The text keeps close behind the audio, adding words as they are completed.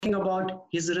about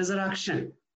his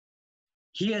resurrection.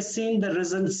 He has seen the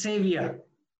risen Savior.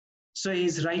 So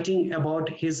he's writing about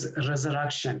his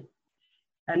resurrection.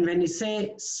 And when he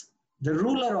says the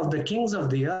ruler of the kings of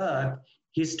the earth,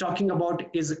 he's talking about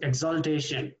his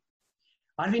exaltation.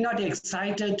 Are we not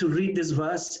excited to read this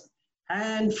verse?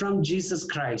 And from Jesus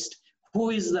Christ,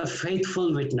 who is the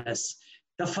faithful witness,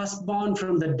 the firstborn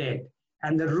from the dead,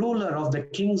 and the ruler of the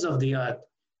kings of the earth.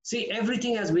 See,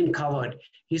 everything has been covered.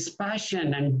 His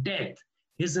passion and death,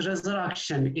 his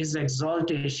resurrection, his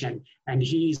exaltation, and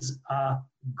he is a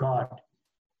God.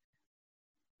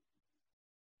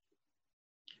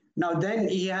 Now then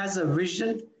he has a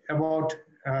vision about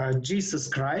Jesus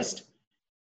Christ,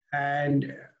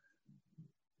 and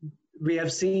we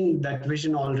have seen that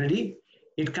vision already.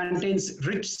 It contains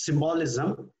rich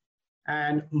symbolism,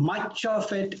 and much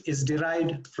of it is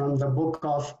derived from the book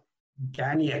of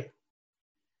Daniel.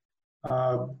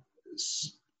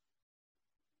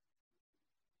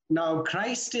 Now,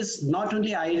 Christ is not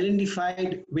only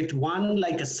identified with one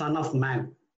like a son of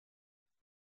man,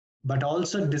 but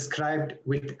also described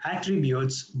with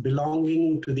attributes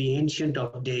belonging to the Ancient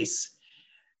of Days.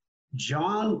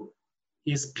 John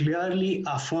is clearly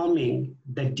affirming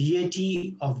the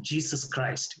deity of Jesus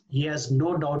Christ. He has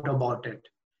no doubt about it.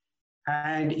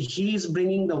 And he is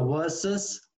bringing the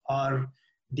verses or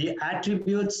the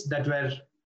attributes that were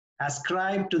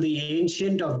ascribed to the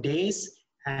Ancient of Days,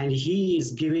 and he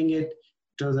is giving it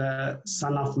to the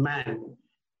Son of Man,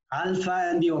 Alpha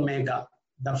and the Omega,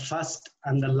 the first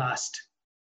and the last,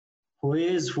 who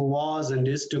is, who was, and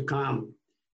is to come.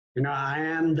 I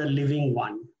am the living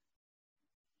one.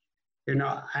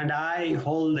 And I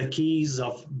hold the keys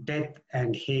of death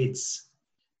and Hades.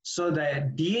 So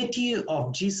the deity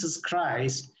of Jesus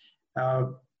Christ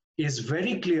is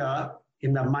very clear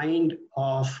in the mind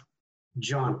of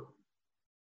John.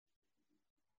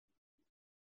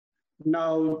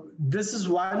 Now, this is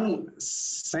one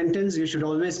sentence you should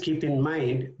always keep in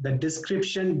mind. The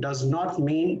description does not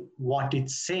mean what it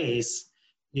says,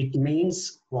 it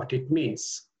means what it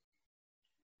means.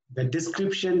 The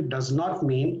description does not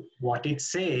mean what it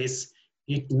says,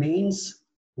 it means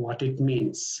what it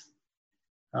means.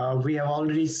 We have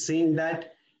already seen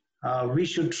that we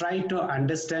should try to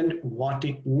understand what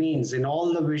it means. In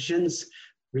all the visions,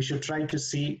 we should try to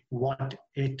see what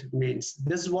it means.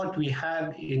 This is what we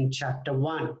have in chapter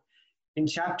 1. In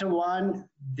chapter 1,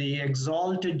 the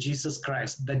exalted Jesus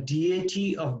Christ, the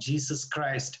deity of Jesus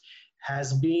Christ,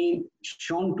 has been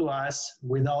shown to us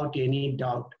without any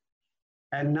doubt.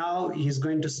 And now he's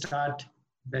going to start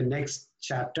the next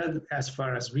chapter as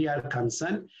far as we are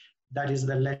concerned. That is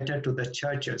the letter to the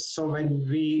churches. So when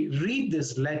we read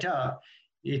this letter,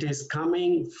 it is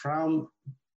coming from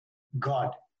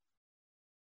God.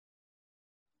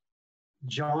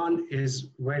 John is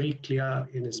very clear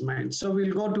in his mind. So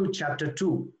we'll go to chapter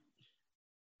 2.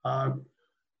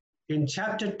 In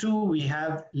chapter 2, we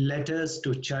have letters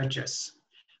to churches.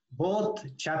 Both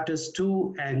chapters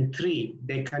 2 and 3,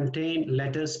 they contain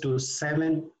letters to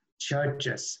 7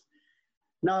 churches.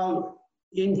 Now,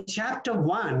 in chapter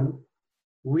 1,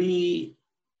 we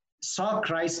saw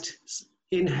Christ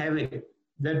in heaven.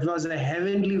 That was a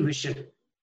heavenly vision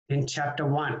in chapter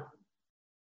 1.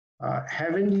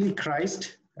 Heavenly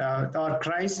Christ, or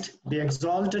Christ, the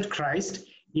exalted Christ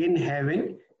in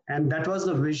heaven, and that was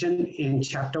the vision in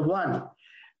chapter 1.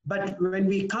 But when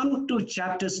we come to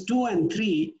chapters 2 and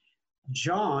 3,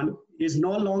 John is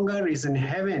no longer in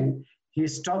heaven.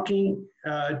 He's talking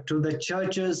to the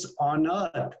churches on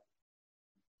earth.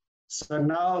 So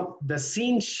now the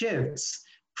scene shifts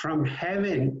from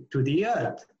heaven to the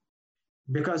earth,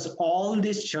 because all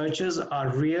these churches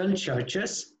are real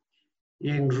churches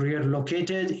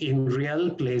located in real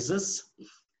places,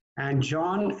 and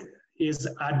John is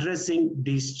addressing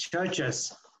these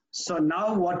churches. So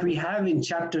now what we have in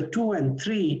chapter 2 and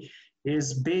 3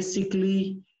 is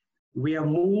basically we are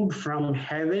moved from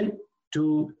heaven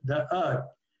to the earth.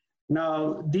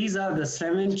 Now, these are the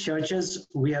 7 churches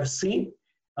we have seen.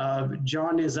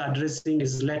 John is addressing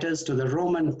his letters to the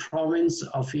Roman province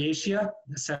of Asia.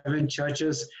 The 7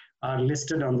 churches are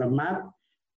listed on the map.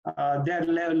 They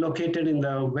are located in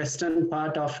the western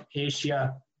part of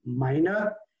Asia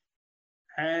Minor.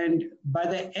 And by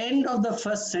the end of the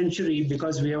 1st century,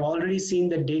 because we have already seen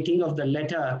the dating of the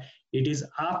letter, it is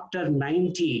after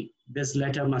 90, this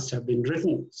letter must have been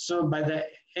written. So by the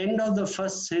end of the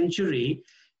 1st century,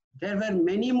 there were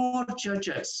many more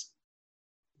churches.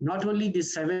 Not only the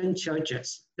 7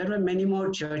 churches, there were many more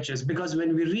churches, because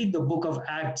when we read the book of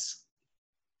Acts,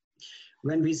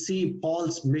 when we see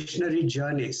Paul's missionary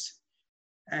journeys,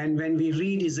 And when we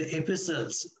read his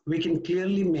epistles, we can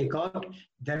clearly make out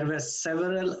there were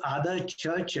several other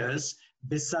churches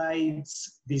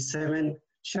besides the 7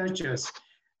 churches.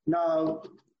 Now,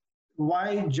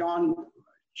 why John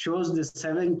chose the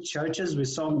 7 churches we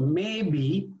saw,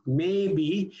 maybe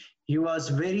he was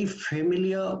very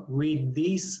familiar with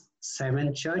these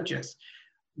 7 churches.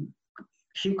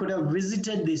 He could have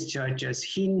visited these churches.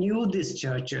 He knew these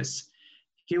churches.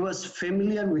 He was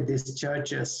familiar with these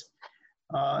churches.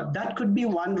 That could be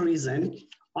one reason.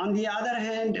 On the other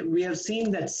hand, we have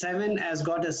seen that 7 has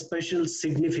got a special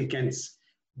significance.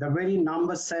 The very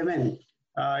number 7,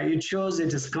 it shows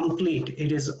it is complete.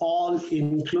 It is all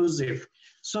inclusive.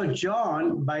 So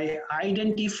John, by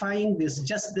identifying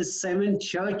just the 7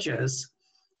 churches,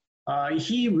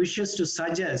 he wishes to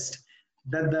suggest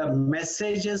that the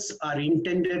messages are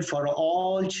intended for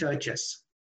all churches,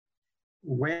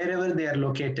 wherever they are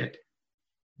located.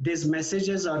 These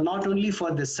messages are not only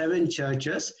for the 7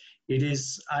 churches, it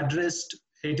is addressed,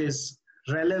 it is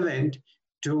relevant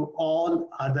to all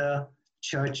other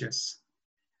churches.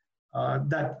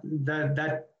 That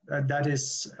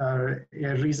is a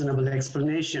reasonable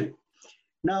explanation.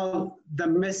 Now, the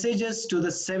messages to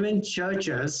the 7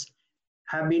 churches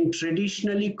have been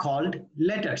traditionally called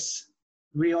letters.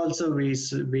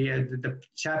 The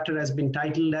chapter has been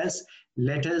titled as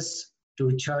Letters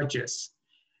to Churches.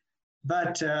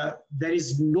 But there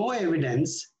is no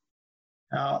evidence,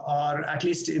 or at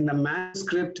least in the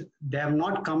manuscript, they have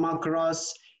not come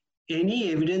across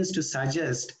any evidence to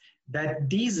suggest that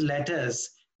these letters,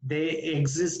 they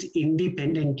exist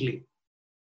independently.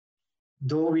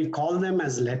 Though we call them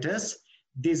as letters,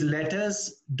 these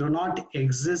letters do not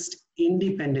exist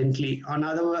independently. In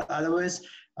other words,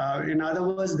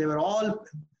 they were all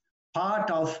part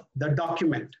of the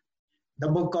document, the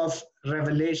book of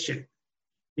Revelation.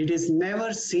 It is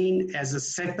never seen as a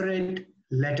separate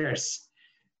letters.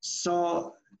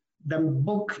 So the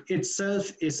book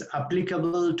itself is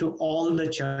applicable to all the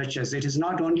churches. It is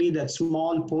not only that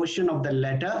small portion of the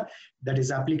letter that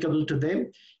is applicable to them,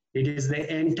 it is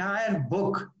the entire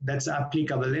book that's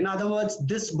applicable. In other words,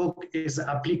 this book is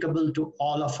applicable to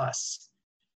all of us.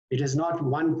 It is not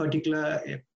one particular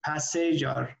passage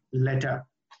or letter.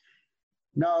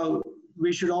 Now,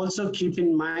 we should also keep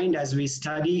in mind as we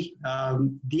study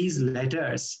these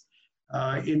letters,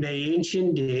 in the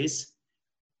ancient days,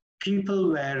 people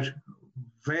were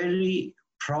very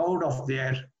proud of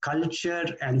their culture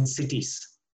and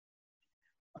cities.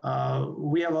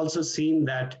 We have also seen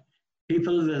that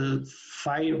people will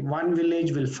fight, one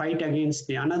village will fight against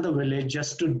the another village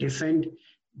just to defend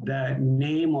the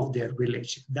name of their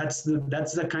village. That's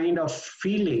the kind of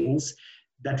feelings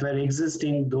that were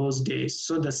existing those days.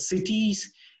 So the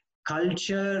city's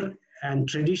culture and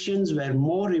traditions were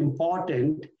more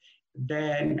important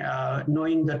than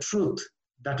knowing the truth.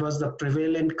 That was the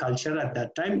prevalent culture at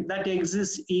that time. That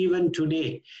exists even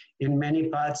today. In many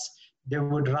parts, they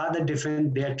would rather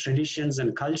defend their traditions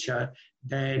and culture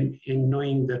than in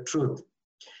knowing the truth.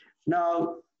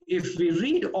 Now, if we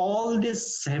read all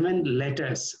these 7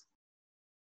 letters,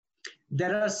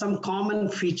 there are some common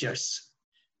features.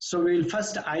 So we'll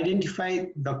first identify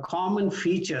the common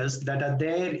features that are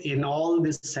there in all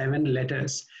these 7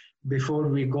 letters before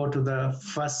we go to the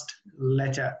first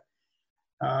letter.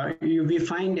 We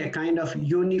find a kind of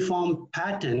uniform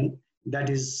pattern that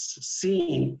is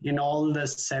seen in all the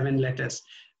 7 letters.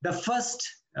 The first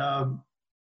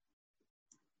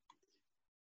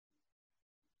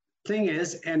thing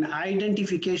is an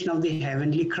identification of the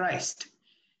heavenly Christ.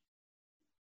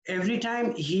 Every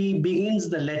time he begins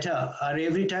the letter, or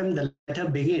every time the letter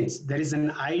begins, there is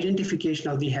an identification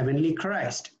of the heavenly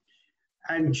Christ.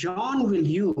 And John will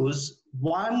use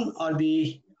one or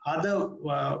the other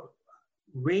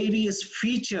various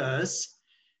features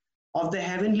of the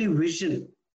heavenly vision.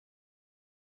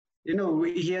 You know,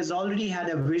 he has already had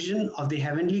a vision of the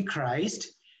heavenly Christ,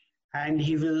 and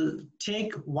he will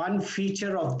take one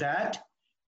feature of that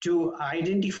to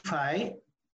identify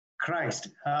Christ.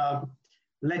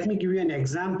 Let me give you an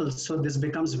example so this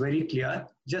becomes very clear.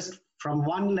 Just from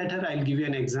one letter, I'll give you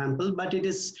an example, but it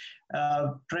is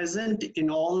present in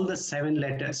all the 7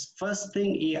 letters. First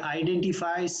thing, he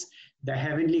identifies the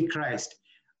heavenly Christ.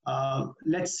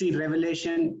 Let's see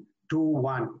Revelation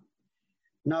 2:1.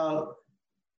 Now,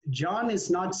 John is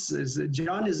not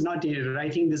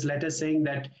writing this letter saying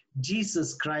that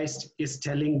Jesus Christ is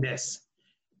telling this.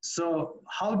 So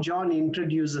how John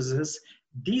introduces us,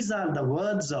 these are the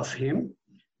words of him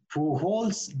who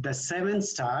holds the 7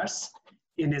 stars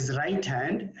in his right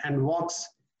hand and walks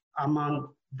among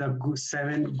the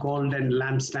 7 golden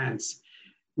lampstands.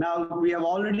 Now, we have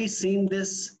already seen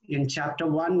this in chapter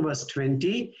 1, verse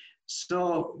 20.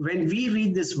 So when we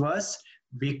read this verse,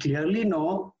 we clearly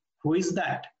know who is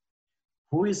that,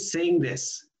 who is saying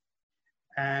this,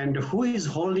 and who is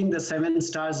holding the 7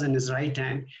 stars in his right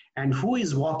hand, and who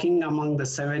is walking among the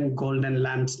 7 golden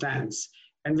lampstands.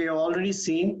 And we have already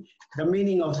seen the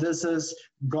meaning of this is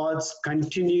God's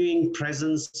continuing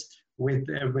presence with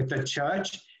the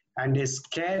church and his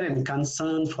care and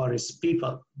concern for his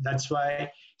people. That's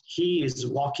why he is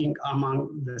walking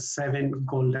among the 7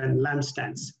 golden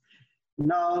lampstands.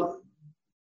 Now,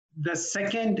 the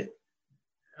second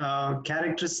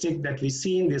characteristic that we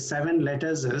see in the 7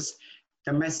 letters is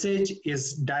the message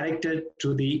is directed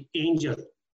to the angel.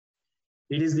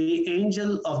 It is the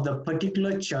angel of the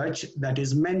particular church that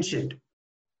is mentioned.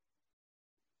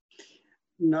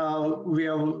 Now, we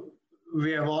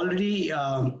have already,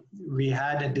 we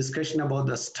had a discussion about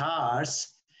the stars,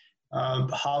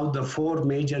 how the 4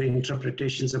 major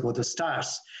interpretations about the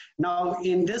stars. Now,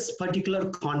 in this particular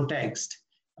context,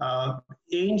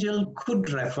 angel could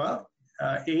refer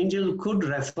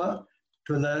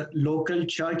to the local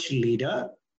church leader,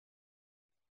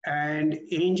 and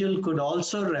angel could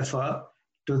also refer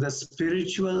to the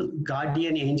spiritual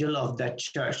guardian angel of that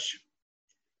church.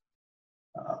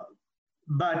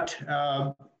 But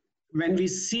when we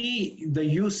see the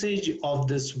usage of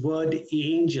this word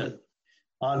angel,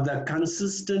 or the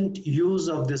consistent use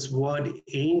of this word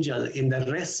angel in the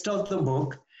rest of the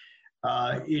book,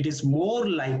 it is more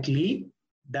likely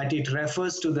that it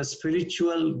refers to the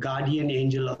spiritual guardian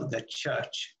angel of the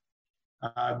church.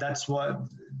 That's what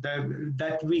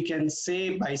that we can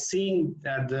say by seeing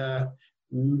that the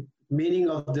meaning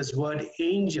of this word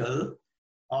angel,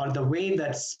 or the way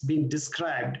that's been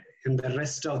described in the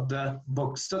rest of the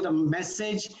book. So the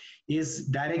message is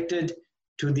directed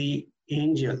to the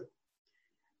angel.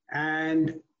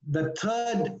 And the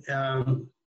third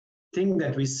thing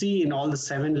that we see in all the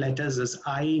 7 letters is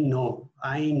I know,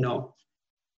 I know.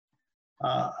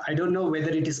 I don't know whether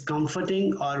it is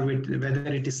comforting or whether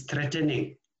it is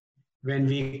threatening when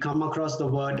we come across the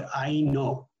word I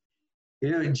know. You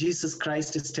know, Jesus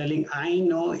Christ is telling, I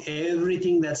know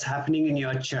everything that's happening in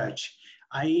your church.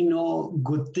 I know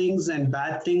good things and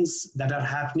bad things that are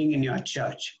happening in your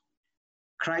church.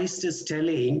 Christ is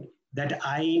telling that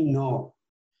I know.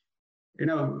 You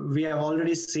know, we have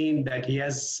already seen that he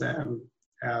has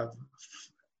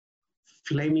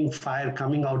flaming fire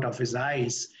coming out of his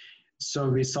eyes. So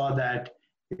we saw that,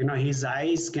 you know, his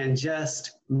eyes can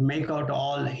just make out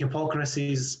all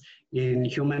hypocrisies in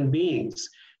human beings.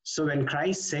 So when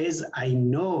Christ says, I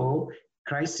know,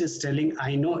 Christ is telling,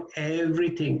 I know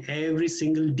everything, every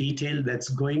single detail that's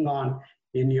going on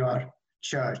in your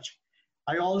church.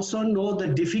 I also know the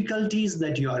difficulties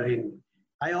that you are in.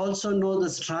 I also know the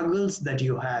struggles that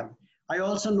you have. I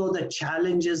also know the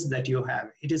challenges that you have.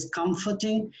 It is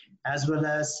comforting as well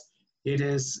as it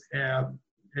is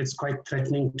it's quite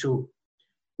threatening too.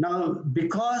 Now,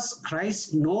 because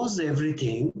Christ knows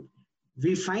everything,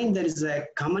 we find there is a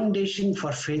commendation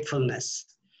for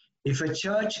faithfulness. If a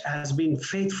church has been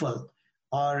faithful,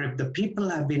 or if the people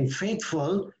have been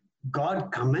faithful,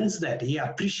 God commends that. He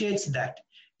appreciates that.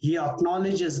 He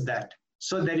acknowledges that.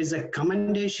 So there is a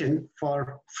commendation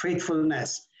for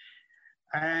faithfulness.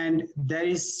 And there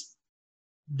is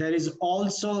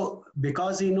also,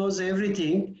 because he knows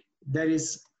everything, there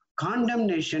is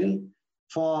condemnation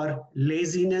for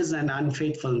laziness and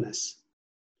unfaithfulness.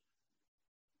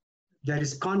 There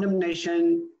is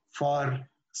condemnation for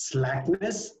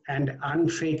slackness and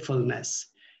unfaithfulness.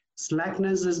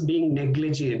 Slackness is being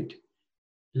negligent,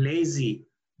 lazy.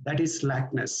 That is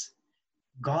slackness.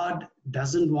 God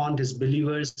doesn't want his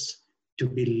believers to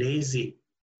be lazy,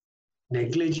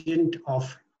 negligent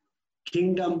of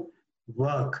kingdom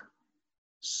work.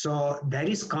 So there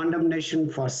is condemnation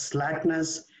for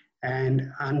slackness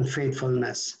and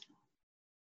unfaithfulness.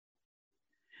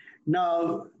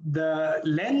 Now, the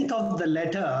length of the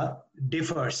letter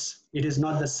differs. It is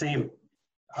not the same.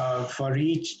 For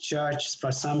each church,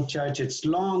 for some church it's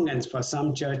long, and for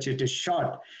some church it is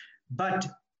short. But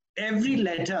every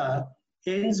letter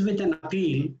ends with an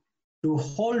appeal to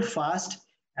hold fast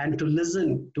and to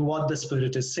listen to what the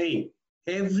Spirit is saying.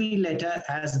 Every letter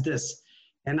has this,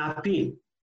 an appeal.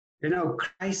 You know,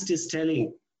 Christ is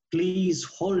telling, please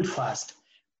hold fast.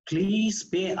 Please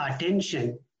pay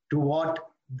attention to what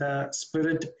the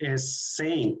Spirit is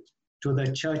saying to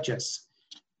the churches.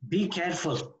 Be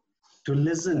careful to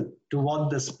listen to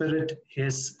what the Spirit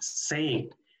is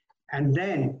saying. And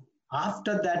then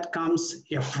after that comes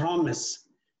a promise.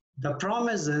 The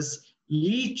promise is,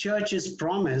 each church is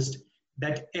promised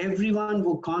that everyone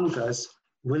who conquers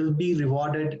will be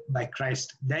rewarded by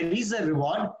Christ. There is a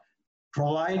reward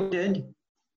provided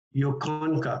you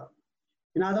conquer.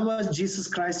 In other words, Jesus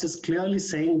Christ is clearly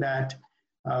saying that,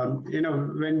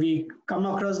 when we come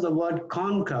across the word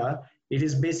conquer, it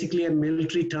is basically a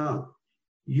military term.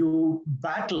 You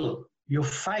battle, you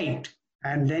fight,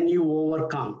 and then you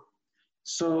overcome.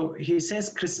 So he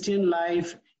says Christian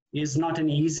life is not an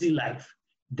easy life.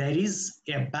 There is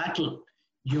a battle.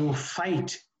 You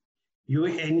fight, you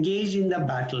engage in the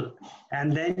battle,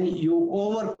 and then you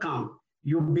overcome.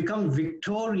 You become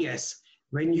victorious.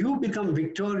 When you become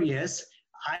victorious,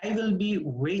 I will be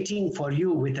waiting for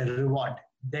you with a reward.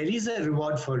 There is a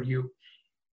reward for you.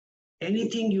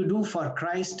 Anything you do for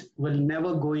Christ will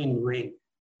never go in vain.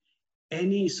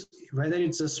 Whether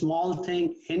it's a small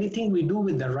thing, anything we do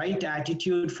with the right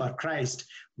attitude for Christ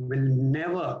will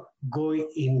never go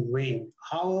in vain.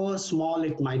 However small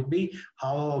it might be,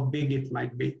 however big it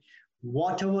might be,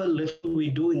 whatever little we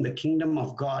do in the kingdom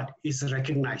of God is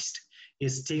recognized,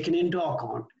 is taken into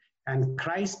account. And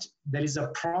Christ, there is a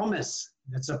promise.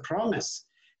 That's a promise.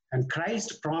 And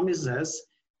Christ promises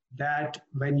that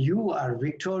when you are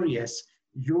victorious,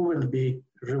 you will be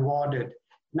rewarded.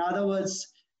 In other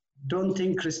words, don't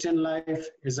think Christian life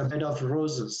is a bed of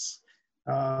roses.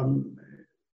 There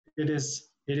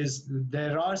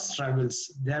are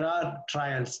struggles, there are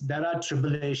trials, there are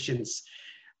tribulations,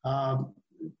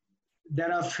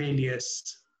 there are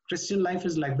failures. Christian life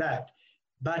is like that.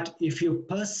 But if you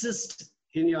persist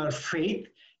in your faith,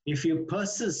 if you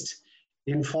persist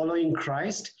in following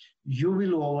Christ, you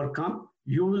will overcome,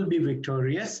 you will be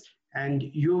victorious, and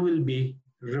you will be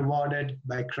rewarded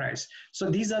by Christ. So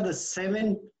these are the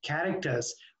 7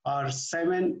 characters or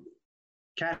 7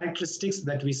 characteristics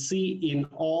that we see in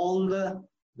all the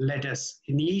letters.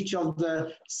 In each of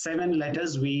the 7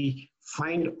 letters, we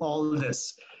find all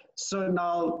this. So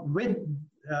now with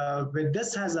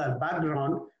this as our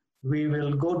background, we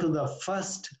will go to the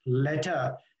first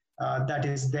letter that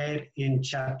is there in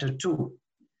chapter 2.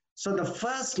 So the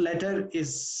first letter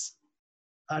is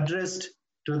addressed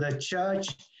to the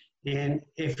church in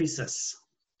Ephesus.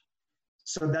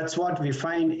 So that's what we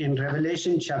find in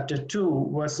Revelation chapter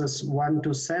 2, verses 1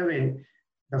 to 7.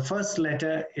 The first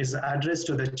letter is addressed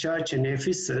to the church in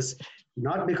Ephesus,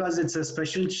 not because it's a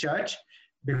special church,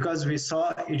 because we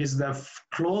saw it is the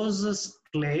closest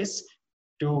place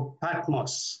to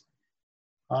Patmos.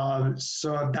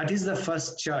 So that is the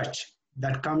first church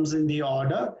that comes in the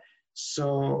order.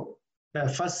 So the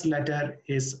first letter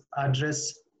is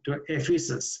addressed to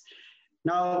Ephesus.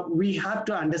 Now we have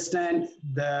to understand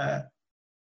the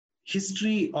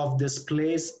history of this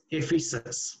place,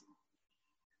 Ephesus.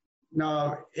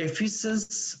 Now,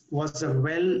 Ephesus was a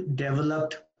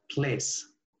well-developed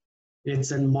place.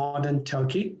 It's in modern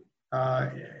Turkey.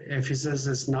 Ephesus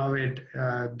is now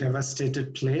a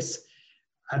devastated place.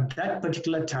 At that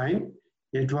particular time,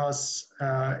 it was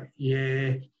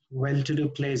a well-to-do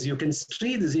place. You can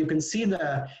see this. You can see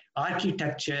the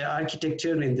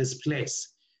architecture in this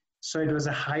place. So it was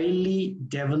a highly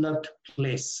developed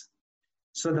place.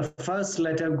 So the first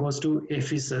letter goes to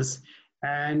Ephesus,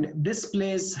 and this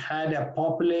place had a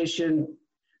population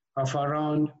of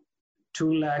around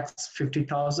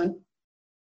 250,000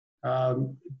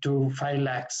 to 5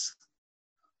 lakhs.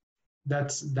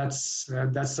 That's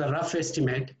a rough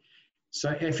estimate.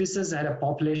 So Ephesus had a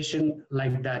population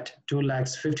like that,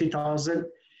 250,000.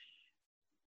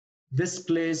 This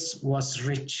place was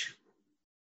rich.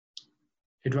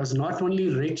 It was not only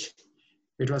rich,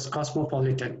 it was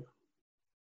cosmopolitan.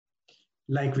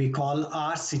 Like we call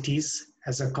our cities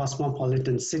as a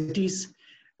cosmopolitan cities.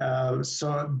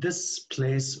 So this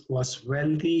place was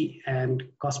wealthy and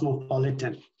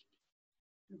cosmopolitan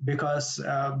because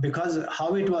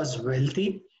how it was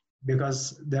wealthy,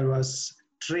 because there was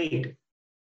trade.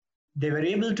 They were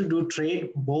able to do trade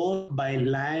both by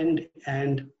land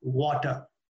and water.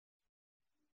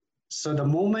 So the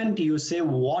moment you say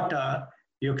water,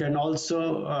 you can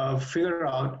also figure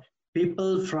out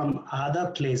people from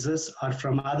other places or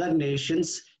from other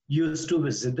nations used to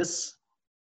visit this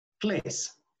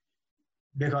place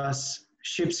because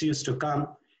ships used to come.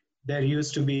 There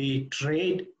used to be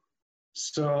trade.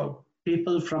 So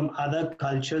people from other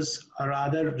cultures or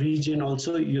other region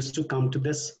also used to come to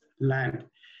this land.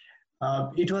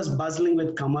 It was bustling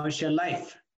with commercial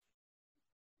life.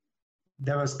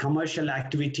 There was commercial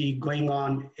activity going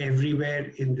on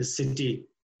everywhere in the city.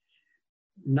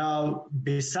 Now,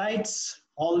 besides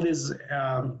all these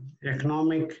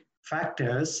economic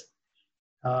factors,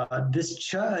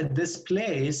 this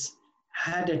place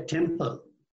had a temple,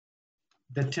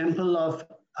 the temple of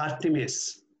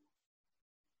Artemis.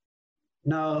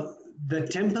 Now, the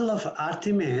temple of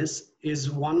Artemis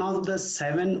is one of the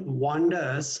 7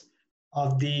 wonders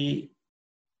of the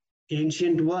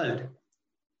ancient world.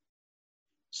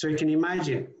 So you can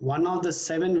imagine, one of the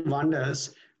 7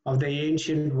 wonders of the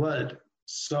ancient world.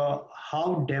 So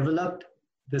how developed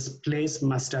this place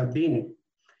must have been.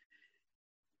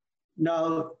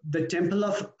 Now, the temple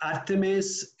of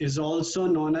Artemis is also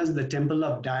known as the temple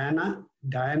of Diana.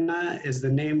 Diana is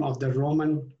the name of the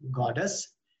Roman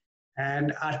goddess,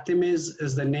 and Artemis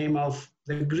is the name of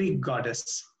the Greek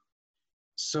goddess.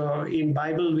 So in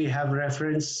Bible, we have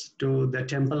reference to the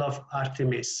temple of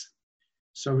Artemis.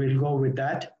 So we'll go with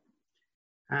that.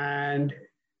 And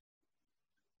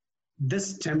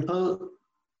this temple,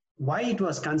 why it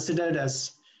was considered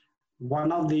as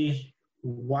one of the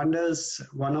wonders,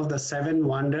 one of the 7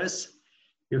 wonders,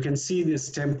 you can see this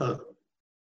temple.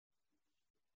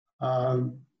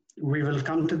 We will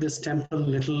come to this temple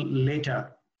a little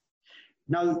later.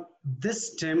 Now,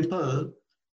 this temple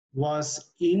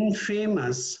was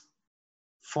infamous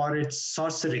for its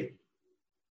sorcery.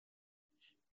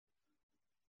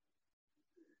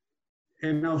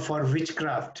 For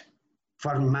witchcraft,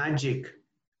 for magic.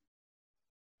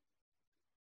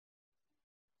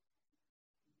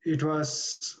 It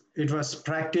was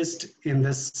practiced in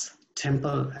this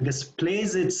temple. This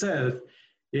place itself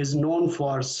is known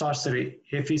for sorcery.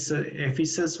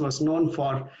 Ephesus was known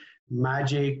for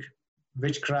magic,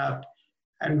 witchcraft,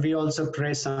 and we also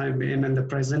praise in the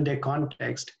present day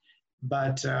context.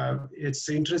 But it's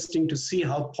interesting to see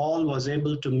how Paul was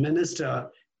able to minister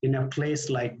in a place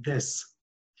like this.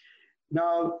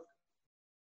 Now,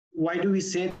 why do we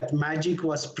say that magic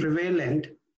was prevalent?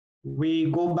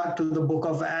 We go back to the book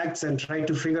of Acts and try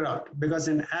to figure out, because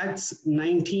in Acts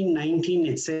 19:19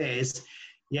 it says,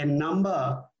 a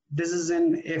number, this is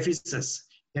in Ephesus,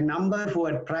 a number who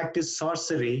had practiced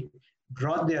sorcery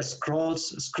brought their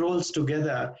scrolls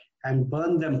together and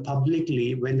burned them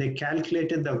publicly. When they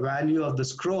calculated the value of the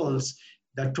scrolls,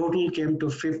 the total came to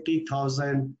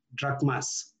 50,000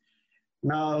 drachmas.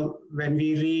 Now, when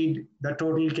we read the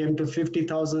total came to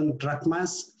 50,000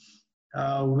 drachmas,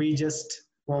 we just,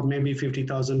 or maybe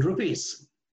 50,000 rupees.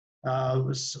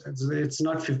 It's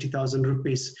not 50,000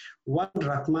 rupees. 1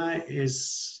 drachma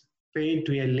is paid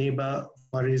to a labor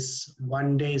for his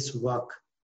 1 day's work.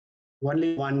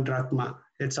 Only 1 drachma.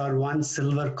 It's our 1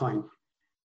 silver coin.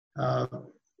 A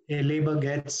labor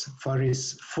gets for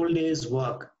his full day's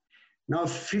work. Now,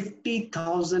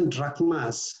 50,000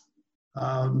 drachmas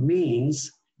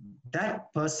means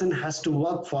that person has to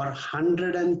work for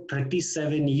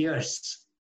 137 years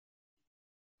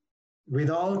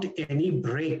without any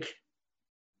break.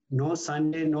 No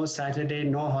Sunday, no Saturday,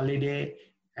 no holiday.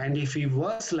 And if he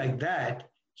works like that,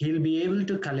 he'll be able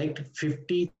to collect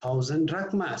 50,000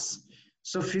 drachmas.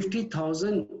 So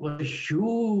 50,000 was a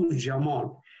huge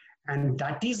amount. And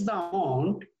that is the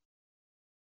amount,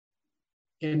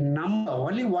 a number,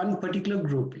 only 1 particular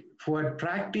group who had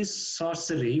practiced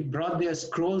sorcery brought their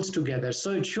scrolls together.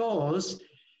 So it shows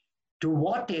to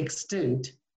what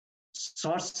extent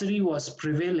sorcery was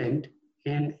prevalent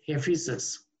in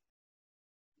Ephesus.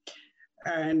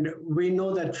 And we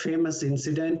know that famous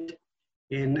incident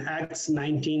in Acts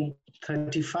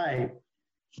 19:35.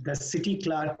 The city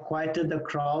clerk quieted the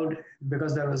crowd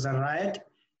because there was a riot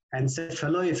and said,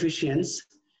 fellow Ephesians,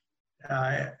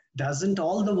 doesn't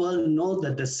all the world know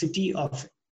that the city of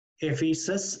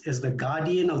Ephesus is the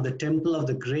guardian of the temple of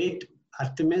the great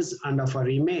Artemis and of her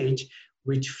image,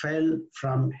 which fell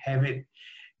from heaven?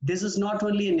 This is not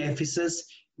only in Ephesus,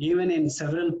 even in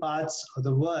several parts of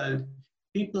the world,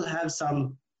 people have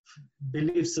some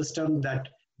belief system that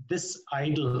this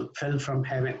idol fell from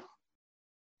heaven.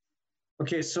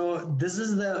 Okay, so this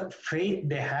is the faith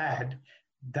they had,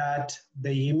 that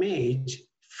the image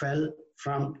fell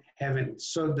from heaven.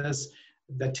 So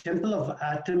the temple of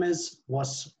Artemis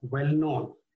was well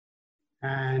known,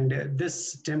 and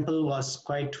this temple was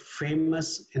quite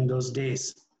famous in those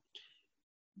days.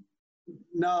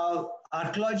 Now,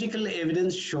 archaeological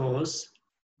evidence shows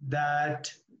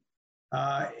that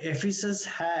Ephesus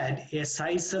had a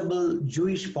sizable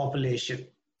Jewish population.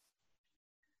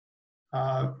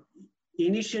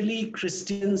 Initially,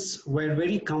 Christians were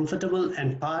very comfortable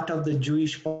and part of the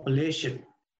Jewish population.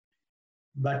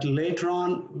 But later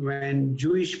on, when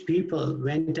Jewish people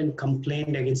went and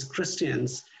complained against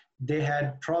Christians, they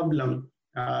had problem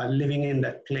living in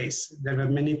that place. There were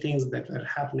many things that were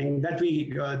happening that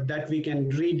we can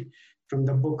read from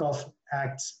the book of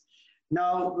Acts.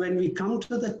 Now, when we come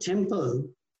to the temple,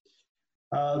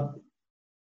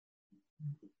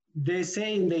 they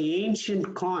say in the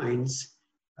ancient coins,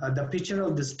 the picture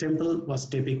of this temple was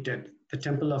depicted, the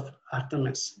temple of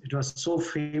Artemis. It was so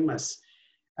famous.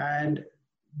 And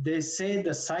they say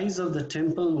the size of the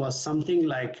temple was something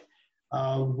like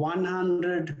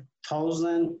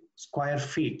 100,000 square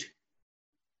feet.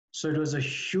 So it was a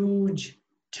huge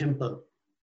temple,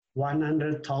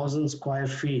 100,000 square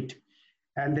feet.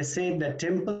 And they say the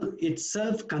temple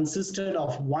itself consisted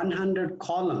of 100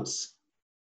 columns.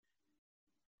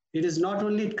 It is not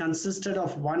only it consisted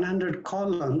of 100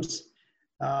 columns,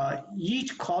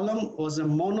 each column was a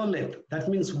monolith. That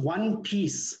means one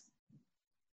piece,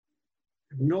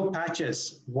 no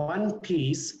patches, one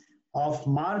piece of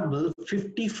marble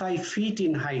 55 feet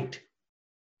in height.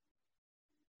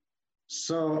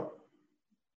 So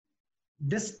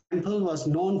this temple was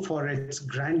known for its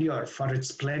grandeur, for its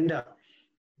splendor.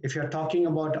 If you're talking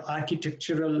about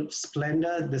architectural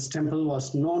splendor, this temple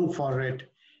was known for it.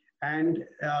 And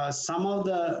some of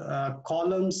the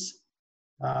columns,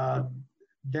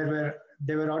 they were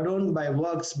adorned by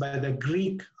works by the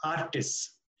Greek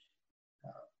artists.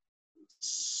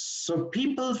 So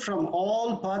people from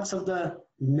all parts of the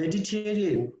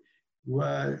Mediterranean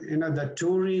were, the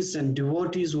tourists and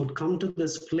devotees would come to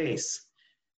this place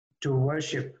to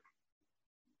worship.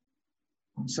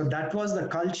 So that was the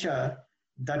culture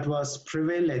that was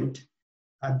prevalent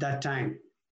at that time.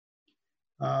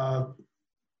 One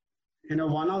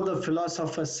of the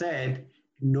philosophers said,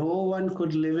 no one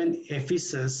could live in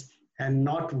Ephesus and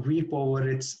not weep over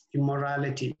its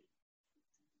immorality,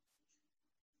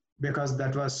 because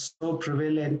that was so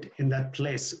prevalent in that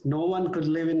place. No one could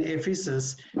live in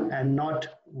Ephesus and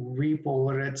not weep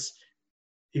over its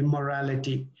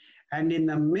immorality. And in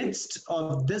the midst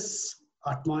of this,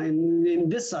 in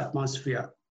this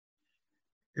atmosphere,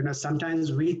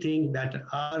 sometimes we think that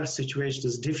our situation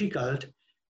is difficult,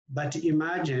 but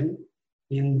imagine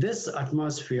in this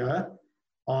atmosphere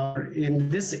or in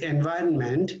this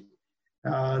environment,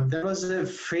 there was a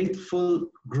faithful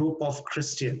group of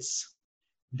Christians.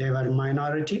 They were a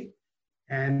minority,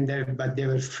 but they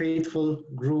were a faithful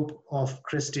group of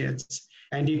Christians.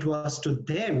 And it was to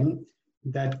them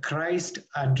that Christ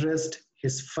addressed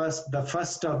the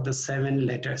first of the 7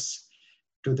 letters,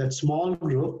 to that small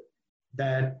group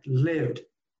that lived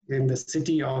in the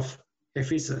city of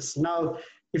Ephesus. Now,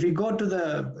 if you go to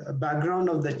the background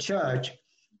of the church,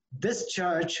 this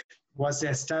church was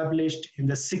established in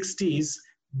the 60s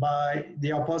by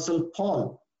the Apostle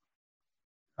Paul.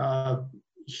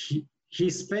 He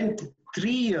spent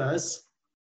 3 years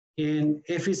in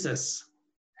Ephesus,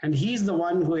 and he's the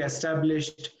one who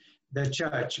established the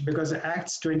church, because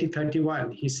Acts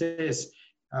 20:31, he says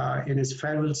in his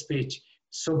farewell speech,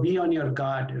 so be on your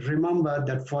guard. Remember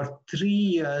that for 3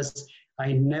 years,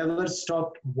 I never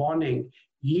stopped warning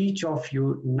each of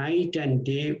you night and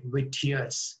day with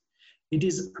tears. It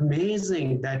is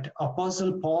amazing that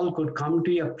Apostle Paul could come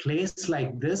to a place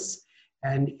like this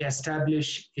and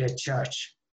establish a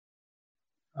church.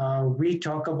 We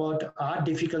talk about our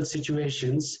difficult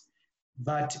situations,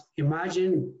 but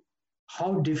imagine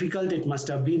how difficult it must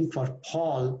have been for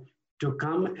Paul to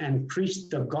come and preach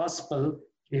the gospel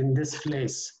in this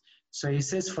place. So he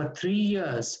says, for 3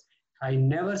 years, I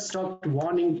never stopped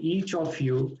warning each of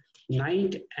you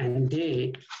night and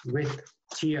day with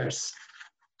tears.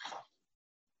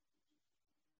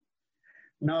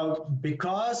 Now,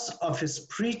 because of his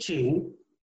preaching,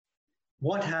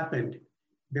 what happened?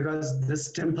 Because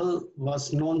this temple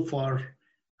was known for,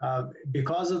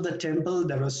 because of the temple,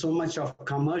 there was so much of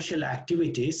commercial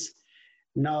activities.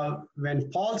 Now,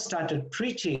 when Paul started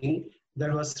preaching,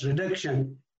 there was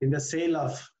reduction in the sale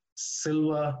of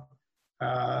silver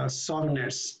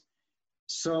souvenirs.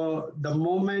 So the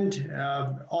moment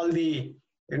there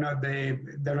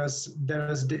was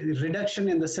reduction,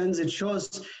 in the sense it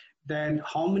shows then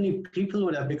how many people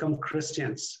would have become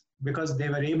Christians, because they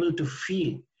were able to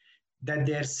feel that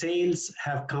their sales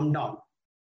have come down.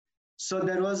 So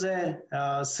there was a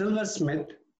silversmith,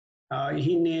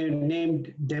 he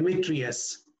named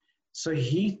Demetrius. So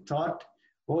he thought,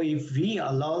 oh, if we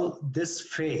allow this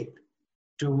faith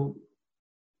to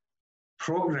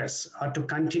progress or to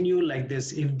continue like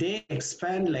this, if they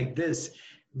expand like this,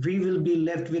 we will be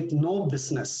left with no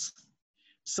business.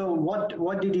 So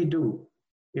what did he do?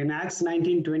 In Acts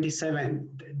 19:27,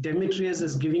 Demetrius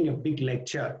is giving a big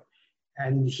lecture,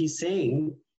 and he's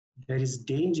saying there is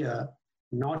danger.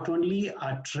 Not only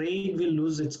our trade will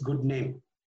lose its good name,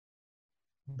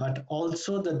 but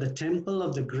also that the temple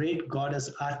of the great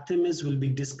goddess Artemis will be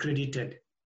discredited.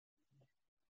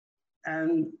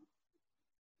 And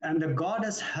the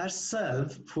goddess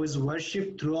herself, who is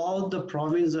worshipped throughout the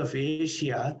province of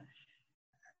Asia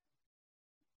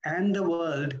and the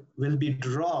world, will be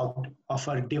robbed of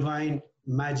her divine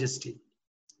majesty.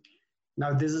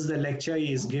 Now, this is the lecture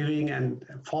he is giving, and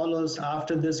follows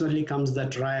after this only comes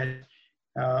that riot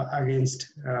against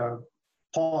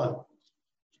Paul.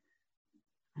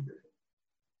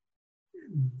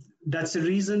 That's the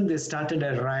reason they started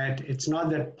a riot. It's not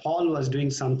that Paul was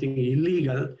doing something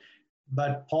illegal,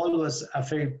 but Paul's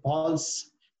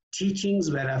teachings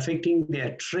were affecting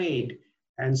their trade.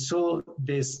 And so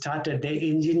they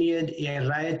engineered a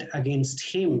riot against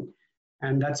him.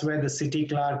 And that's where the city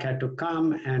clerk had to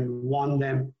come and warn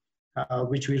them,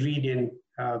 which we read in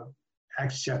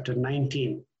Acts chapter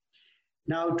 19.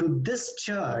 Now to this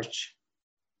church,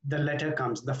 the letter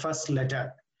comes, the first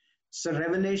letter. So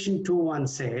Revelation 2:1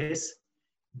 says,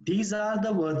 "These are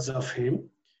the words of him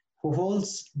who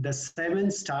holds the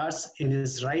 7 stars in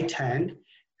his right hand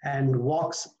and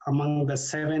walks among the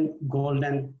 7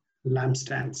 golden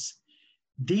lampstands."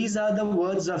 These are the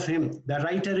words of him. The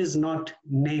writer is not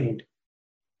named.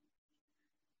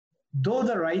 Though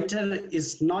the writer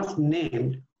is not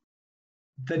named,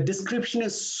 the description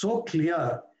is so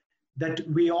clear that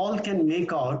we all can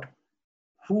make out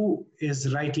who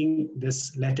is writing this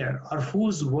letter or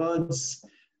whose words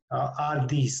are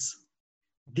these.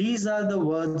 These are the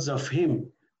words of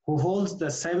him who holds the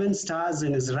 7 stars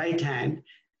in his right hand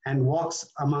and walks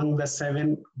among the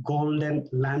 7 golden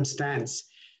lampstands.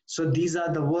 So these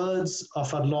are the words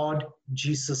of our Lord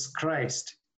Jesus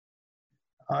Christ.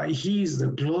 He is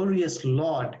the glorious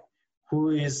Lord who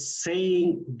is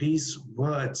saying these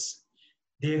words.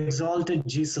 The exalted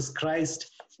Jesus Christ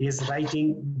is writing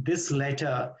this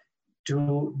letter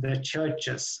to the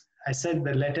churches. I said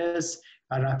the letters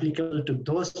are applicable to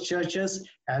those churches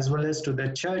as well as to the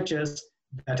churches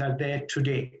that are there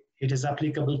today. It is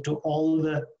applicable to all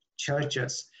the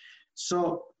churches.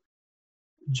 So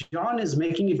John is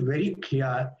making it very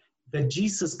clear that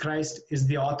Jesus Christ is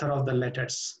the author of the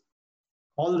letters.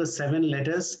 All the 7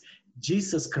 letters,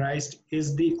 Jesus Christ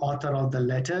is the author of the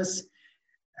letters.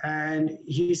 And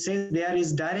he says they are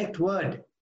his direct word.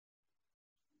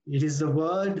 It is the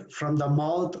word from the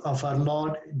mouth of our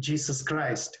Lord Jesus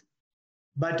Christ.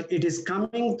 But it is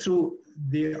coming through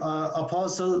the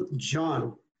Apostle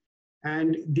John.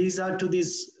 And these are to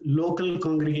these local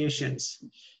congregations,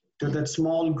 to that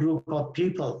small group of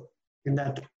people in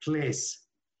that place.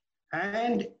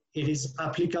 And it is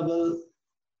applicable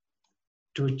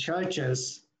to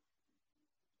churches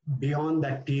beyond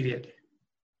that period.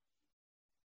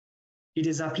 It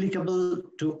is applicable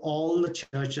to all the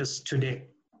churches today.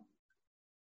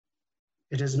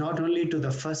 It is not only to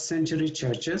the first century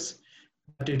churches,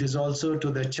 but it is also to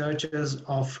the churches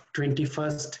of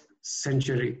 21st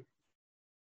century.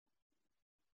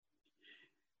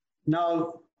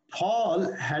 Now,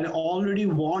 Paul had already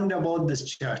warned about this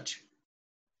church.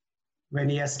 When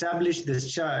he established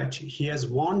this church, he has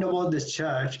warned about this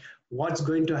church, what's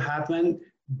going to happen,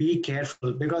 be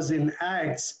careful. Because in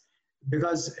Acts,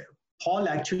 because Paul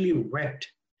actually wept.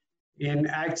 In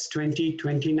Acts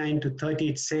 20:29-30,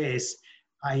 it says,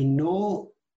 "I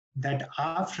know that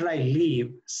after I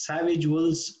leave, savage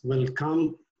wolves will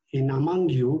come in among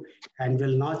you and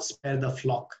will not spare the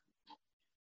flock.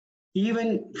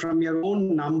 Even from your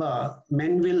own number,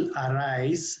 men will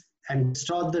arise and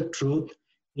distort the truth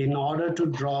in order to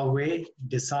draw away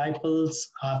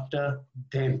disciples after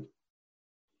them."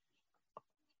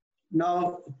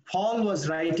 Now, Paul was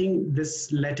writing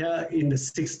this letter in the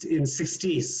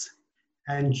 60s,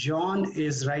 and John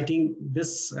is writing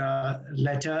this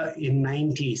letter in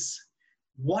 90s.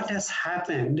 What has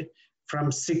happened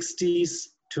from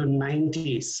 60s to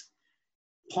 90s?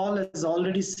 Paul has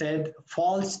already said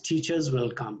false teachers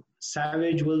will come,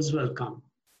 savage wolves will come.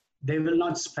 They will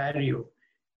not spare you.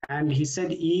 And he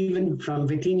said even from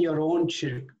within your own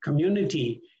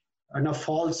community,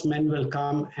 false men will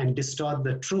come and distort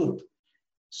the truth.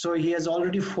 So he has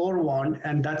already forewarned,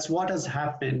 and that's what has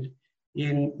happened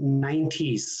in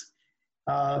 90s.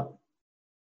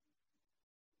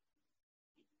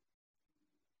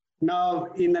 Now,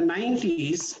 in the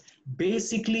 90s,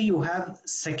 basically you have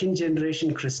second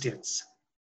generation Christians.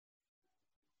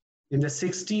 In the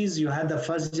 60s, you had the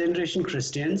first generation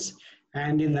Christians,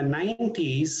 and in the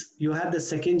 90s, you had the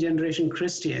second generation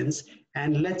Christians.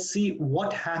 And let's see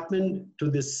what happened to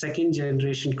the second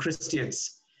generation Christians.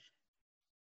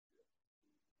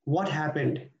 What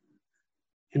happened?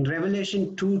 In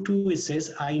Revelation 2:2, it says,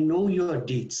 "I know your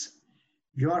deeds,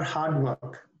 your hard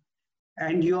work,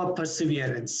 and your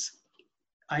perseverance.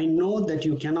 I know that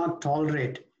you cannot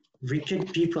tolerate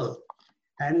wicked people,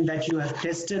 and that you have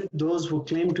tested those who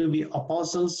claim to be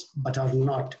apostles but are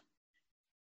not,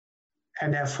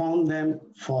 and have found them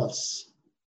false."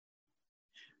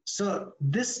 So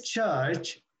this church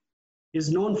is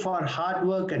known for hard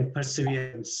work and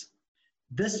perseverance.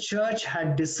 This church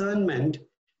had discernment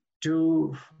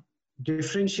to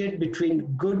differentiate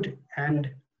between good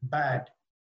and bad.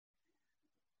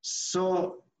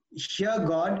 So here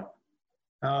God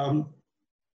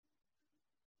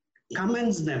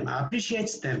commends them,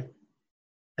 appreciates them.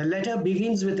 The letter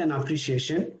begins with an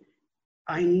appreciation.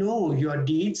 I know your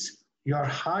deeds, your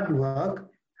hard work,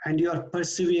 and your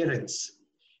perseverance.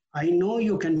 I know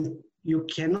you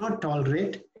cannot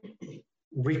tolerate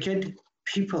wicked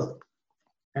people.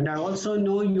 And I also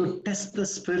know you test the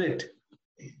spirit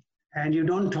and you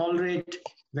don't tolerate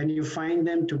when you find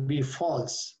them to be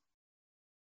false.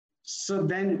 So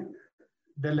then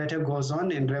the letter goes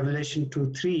on in Revelation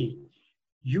 2:3.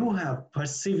 You have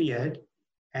persevered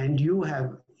and you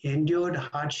have endured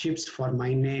hardships for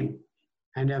my name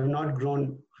and have not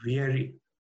grown weary.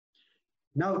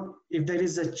 Now, if there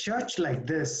is a church like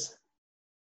this,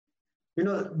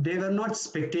 they were not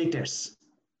spectators.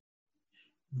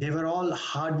 They were all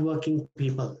hardworking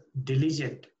people,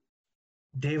 diligent.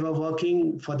 They were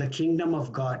working for the kingdom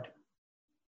of God.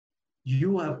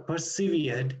 You have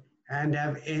persevered and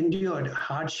have endured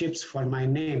hardships for my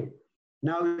name.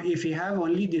 Now, if we have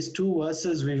only these two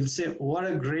verses, we will say, what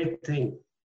a great thing.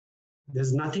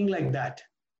 There's nothing like that.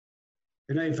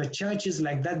 If a church is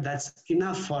like that, that's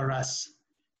enough for us.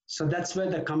 So that's where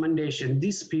the commendation.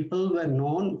 These people were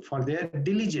known for their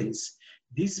diligence.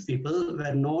 These people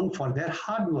were known for their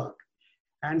hard work.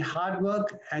 And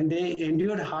they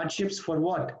endured hardships for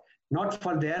what? Not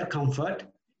for their comfort.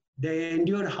 They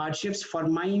endured hardships for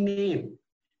my name.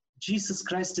 Jesus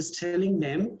Christ is telling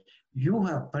them, you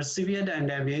have persevered and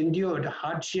have endured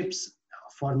hardships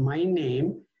for my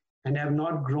name and have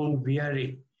not grown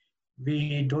weary.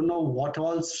 We don't know what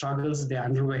all struggles they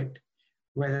underwent,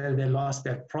 whether they lost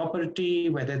their property,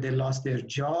 whether they lost their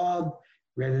job,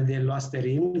 whether they lost their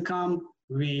income.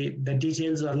 The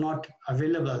details are not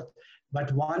available.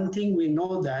 But one thing we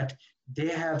know that they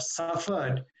have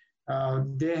suffered,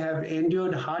 they have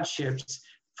endured hardships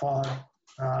for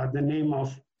the name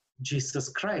of Jesus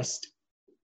Christ.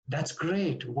 That's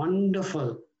great,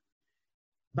 wonderful.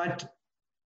 But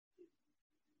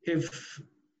if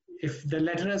the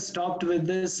letter has stopped with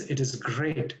this, it is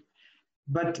great.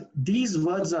 But these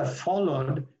words are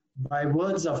followed by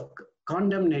words of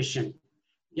condemnation.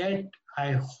 Yet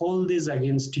I hold this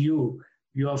against you.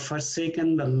 You have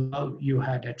forsaken the love you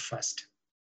had at first.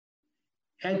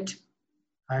 Yet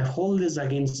I hold this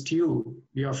against you.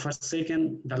 You have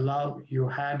forsaken the love you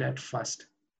had at first.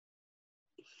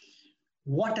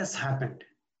 What has happened?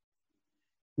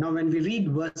 Now, when we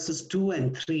read verses 2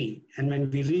 and 3, and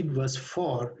when we read verse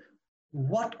 4,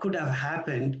 what could have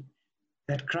happened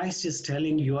that Christ is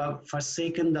telling you have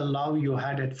forsaken the love you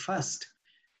had at first?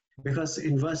 Because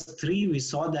in verse 3, we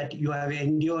saw that you have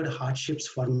endured hardships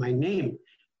for my name.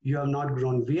 You have not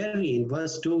grown weary. In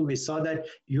verse 2, we saw that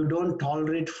you don't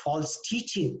tolerate false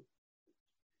teaching.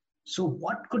 So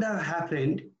what could have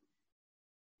happened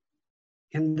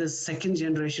in the second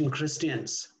generation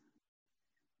Christians?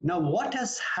 Now, what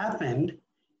has happened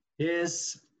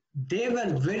is they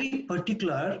were very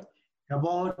particular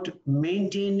about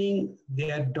maintaining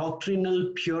their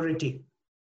doctrinal purity.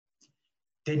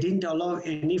 They didn't allow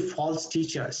any false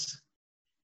teachers.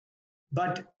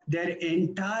 But their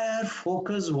entire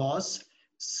focus was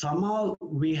somehow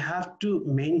we have to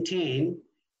maintain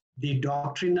the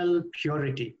doctrinal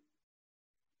purity.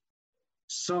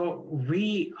 So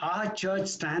our church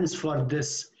stands for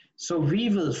this. So we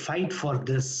will fight for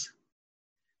this.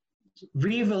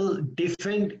 We will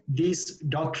defend this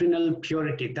doctrinal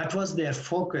purity. That was their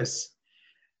focus.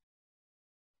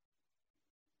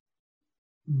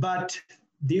 But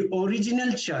the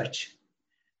original church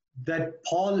that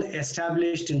Paul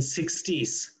established in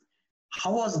 60s,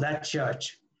 how was that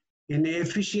church? In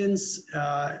Ephesians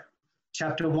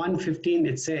chapter 1:15,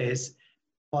 it says,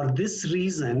 for this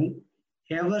reason,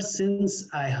 ever since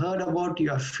I heard about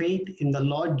your faith in the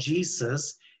Lord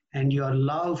Jesus and your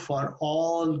love for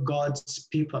all God's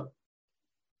people.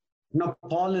 Now,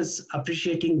 Paul is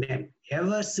appreciating them.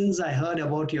 Ever since I heard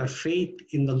about your faith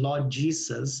in the Lord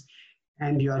Jesus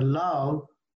and your love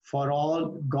for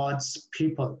all God's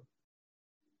people.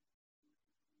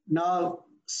 Now,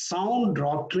 sound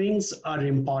doctrines are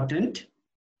important,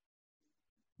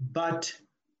 but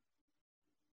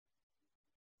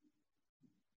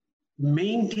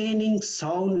maintaining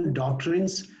sound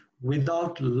doctrines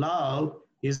without love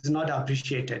is not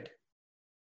appreciated.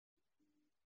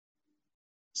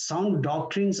 Sound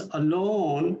doctrines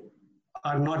alone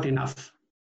are not enough.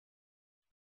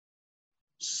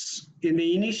 In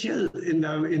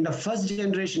the first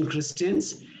generation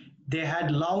Christians, they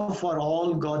had love for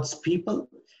all God's people.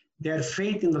 Their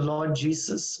faith in the Lord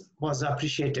Jesus was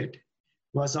appreciated,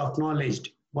 was acknowledged,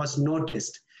 was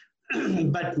noticed.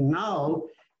 But now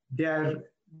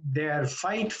their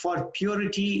fight for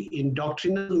purity in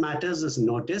doctrinal matters is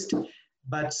noticed,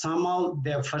 but somehow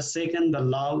they have forsaken the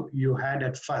love you had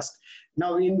at first.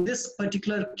 Now, in this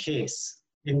particular case,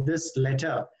 in this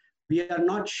letter, we are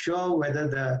not sure whether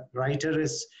the writer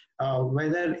is,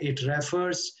 whether it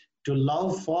refers to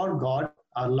love for God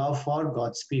or love for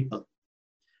God's people.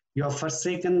 You have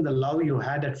forsaken the love you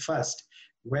had at first.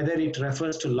 Whether it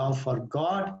refers to love for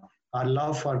God or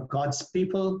love for God's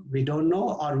people, we don't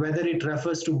know, or whether it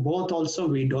refers to both also,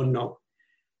 we don't know.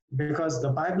 Because the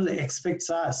Bible expects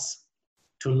us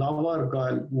to love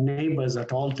our neighbors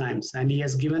at all times, and He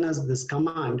has given us this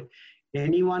command: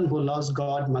 anyone who loves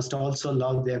God must also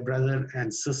love their brother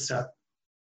and sister.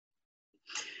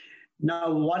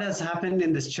 Now, what has happened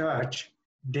in this church?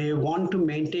 They want to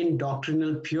maintain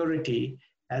doctrinal purity,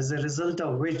 as a result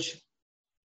of which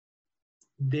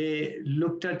they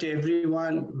looked at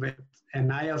everyone with an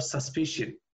eye of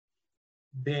suspicion.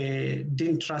 They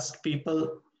didn't trust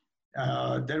people.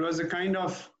 There was a kind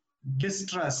of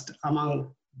distrust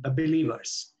among the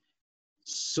believers.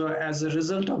 So as a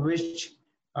result of which,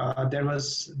 there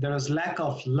was lack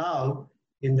of love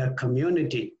in the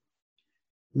community.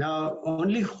 Now,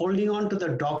 only holding on to the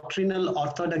doctrinal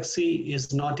orthodoxy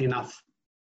is not enough.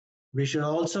 We should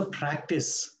also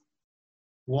practice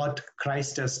what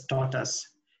Christ has taught us.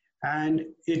 And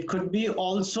it could be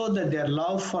also that their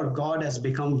love for God has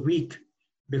become weak,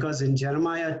 because in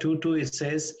Jeremiah 2:2 it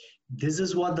says, "This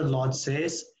is what the Lord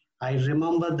says, I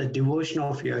remember the devotion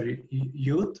of your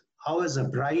youth, how as a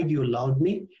bride you loved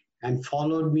me and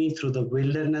followed me through the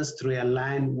wilderness, through a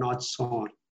land not sown."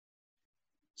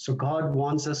 So God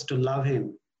wants us to love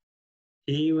Him,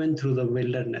 even through the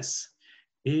wilderness.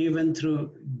 Even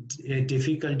through a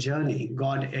difficult journey,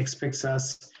 God expects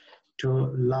us to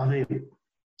love Him.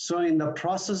 So in the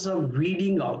process of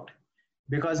weeding out,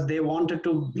 because they wanted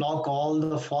to block all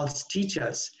the false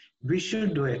teachers, we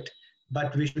should do it,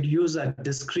 but we should use our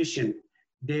discretion.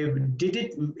 They did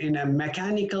it in a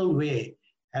mechanical way,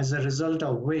 as a result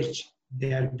of which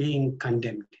they are being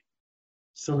condemned.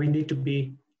 So we need to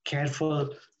be careful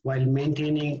while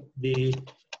maintaining the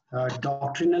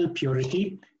doctrinal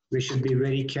purity. We should be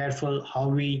very careful how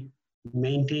we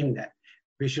maintain that.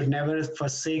 We should never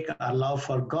forsake our love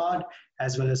for God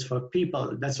as well as for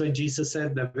people. That's why Jesus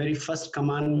said the very first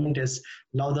commandment is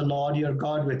love the Lord your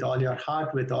God with all your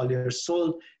heart, with all your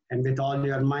soul, and with all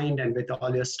your mind, and with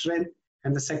all your strength.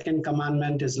 And the second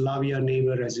commandment is love your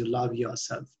neighbor as you love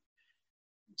yourself.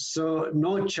 So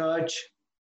no church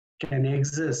can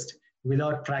exist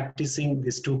without practicing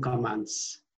these two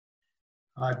commands.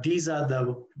 These are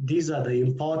the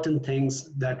important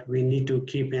things that we need to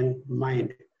keep in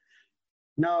mind.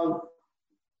 Now,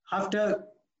 after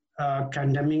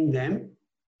condemning them,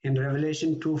 in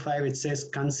Revelation 2:5 it says,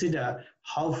 "Consider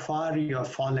how far you have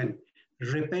fallen.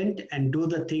 Repent and do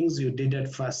the things you did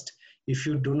at first. If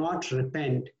you do not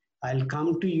repent, I'll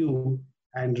come to you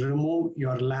and remove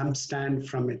your lampstand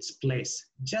from its place."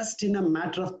 Just in a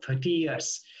matter of 30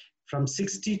 years, from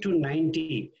 60 to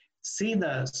 90, see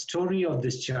the story of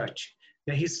this church,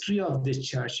 the history of this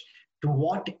church, to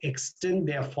what extent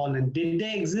they have fallen. Did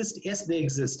they exist? Yes, they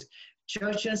exist.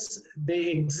 Churches, they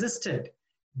existed,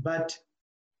 but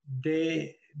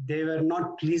they were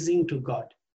not pleasing to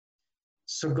God.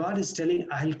 So God is telling,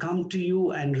 I'll come to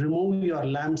you and remove your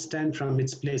lampstand from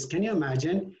its place. Can you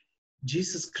imagine?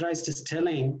 Jesus Christ is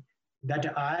telling that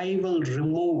I will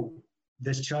remove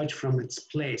this church from its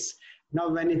place. Now,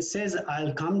 when it says,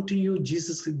 I'll come to you, it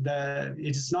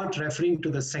is not referring to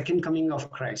the second coming of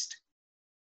Christ.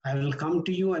 I will come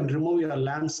to you and remove your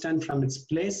lampstand from its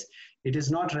place. It is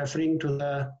not referring to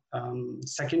the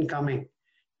second coming.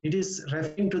 It is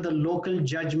referring to the local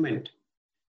judgment.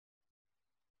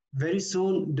 Very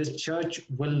soon, this church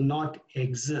will not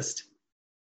exist.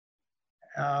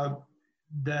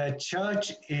 The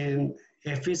church in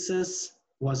Ephesus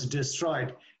was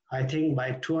destroyed, I think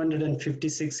by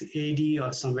 256 AD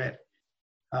or somewhere.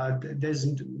 There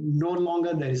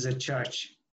is a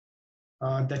church.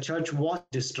 The church was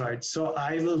destroyed. So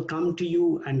I will come to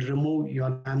you and remove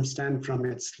your lampstand from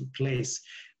its place.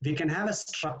 We can have a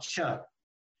structure,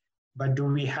 but do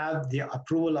we have the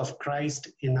approval of Christ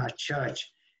in our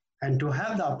church? And to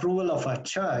have the approval of our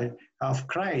church, of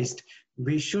Christ,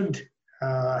 we should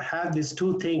have these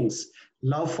two things,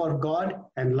 love for God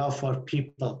and love for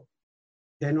people.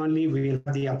 Then only we will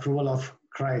have the approval of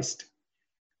Christ.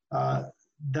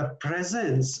 The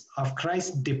presence of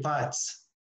Christ departs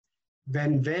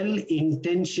when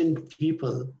well-intentioned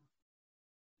people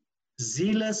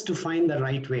zealous to find the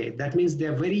right way. That means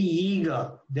they're very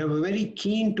eager, they were very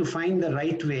keen to find the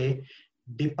right way,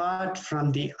 depart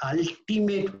from the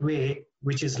ultimate way,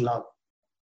 which is love.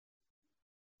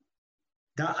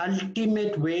 The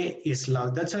ultimate way is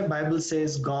love. That's why Bible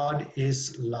says God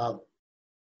is love.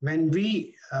 When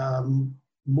we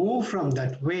move from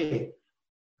that way,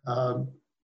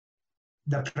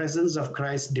 the presence of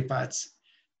Christ departs.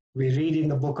 We read in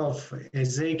the book of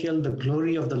Ezekiel, the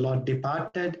glory of the Lord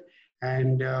departed,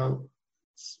 and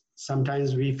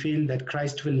sometimes we feel that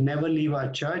Christ will never leave our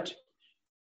church.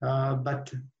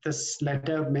 But this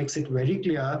letter makes it very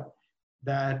clear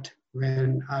that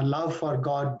when our love for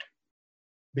God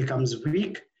becomes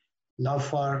weak, love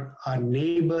for our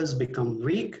neighbors become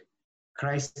weak,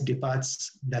 Christ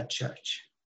departs that church.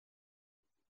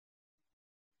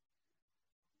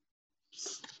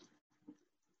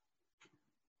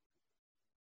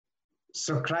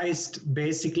 So Christ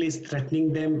basically is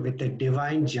threatening them with a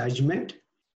divine judgment.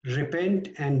 Repent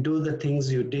and do the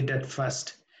things you did at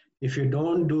first. If you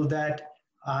don't do that,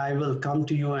 I will come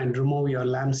to you and remove your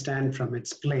lampstand from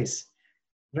its place.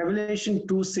 Revelation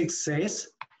 2:6 says,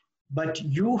 but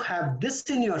you have this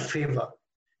in your favor.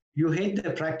 You hate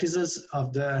the practices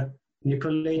of the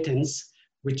Nicolaitans,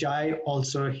 which I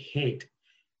also hate.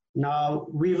 Now,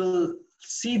 we will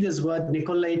see this word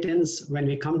Nicolaitans when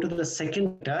we come to the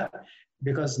second letter,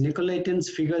 because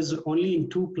Nicolaitans figures only in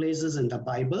two places in the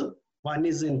Bible. One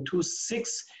is in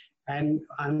 2:6 and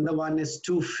another one is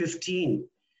 2:15.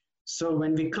 So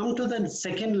when we come to the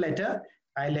second letter,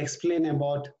 I'll explain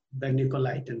about the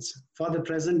Nicolaitans. For the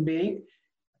present being,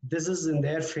 this is in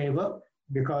their favor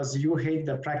because you hate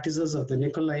the practices of the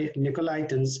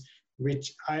Nicolaitans,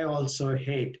 which I also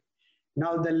hate.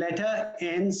 Now the letter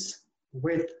ends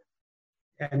with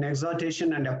an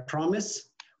exhortation and a promise.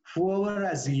 Whoever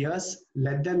has ears,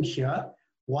 let them hear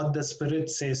what the Spirit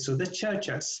says to the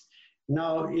churches.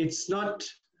 Now it's not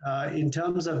in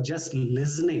terms of just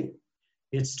listening.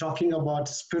 It's talking about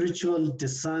spiritual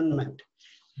discernment.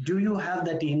 Do you have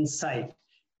that insight?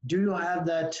 Do you have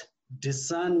that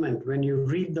discernment when you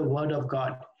read the Word of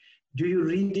God? Do you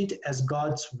read it as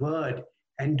God's Word?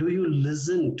 And do you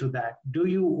listen to that? Do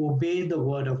you obey the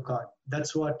Word of God?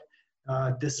 That's what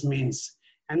this means.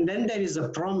 And then there is a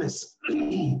promise.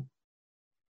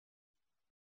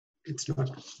 It's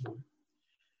not.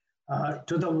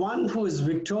 To the one who is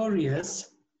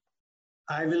victorious,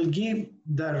 I will give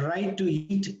the right to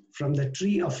eat from the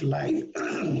tree of life,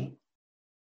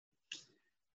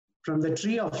 from the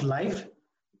tree of life,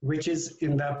 which is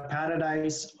in the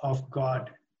paradise of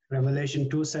God. Revelation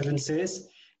 2:7 says,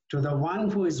 to the one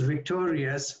who is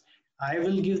victorious, I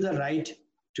will give the right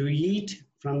to eat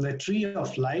from the tree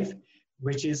of life,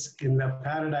 which is in the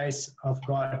paradise of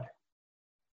God.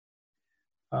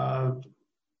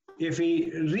 If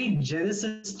we read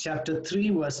Genesis chapter 3,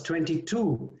 verse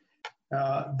 22,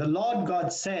 the Lord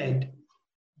God said,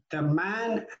 the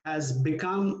man has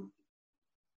become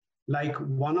like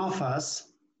one of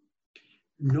us,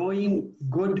 knowing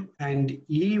good and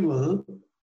evil.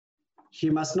 He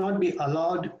must not be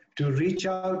allowed to reach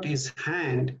out his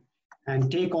hand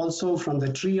and take also from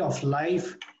the tree of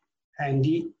life and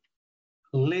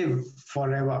live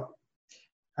forever.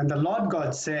 And the Lord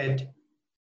God said,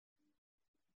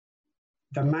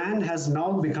 the man has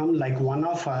now become like one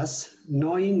of us,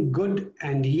 knowing good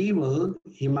and evil.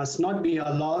 He must not be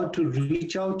allowed to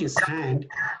reach out his hand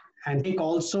and take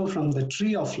also from the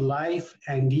tree of life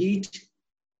and eat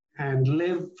and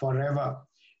live forever.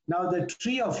 Now the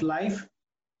tree of life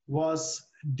was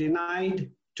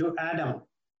denied to Adam,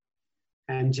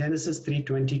 and Genesis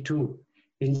 3:22.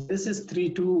 In Genesis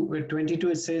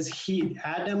 3:22 it says,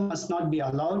 Adam must not be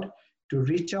allowed to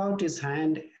reach out his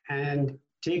hand and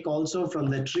take also from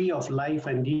the tree of life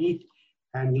and eat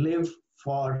and live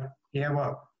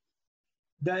forever.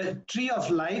 The tree of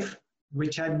life,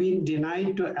 which had been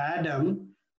denied to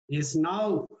Adam, is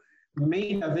now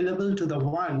made available to the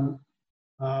one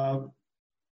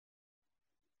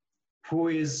who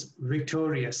is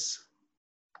victorious.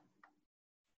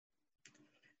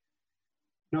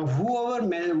 Now, whoever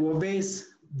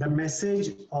obeys the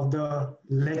message of the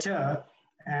letter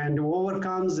and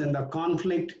overcomes in the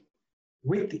conflict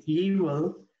with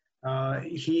evil, to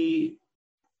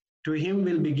him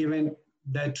will be given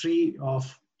the tree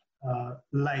of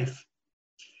life.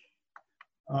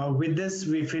 With this,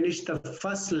 we finish the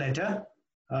first letter.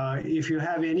 If you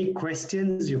have any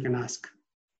questions, you can ask.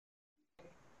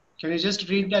 Can you just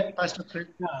read that, Pastor Fred?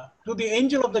 To the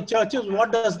angel of the churches,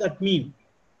 what does that mean?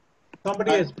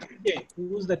 Somebody has PJ.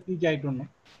 Who's that PJ? I don't know.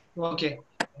 Okay.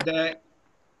 The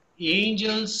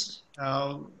angels,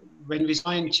 when we saw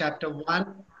in chapter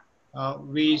 1,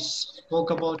 We spoke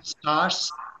about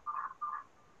stars,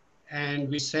 and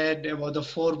we said about the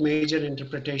four major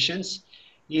interpretations.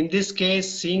 In this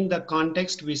case, seeing the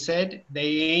context, we said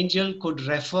the angel could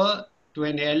refer to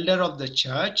an elder of the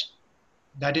church.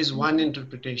 That is one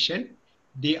interpretation.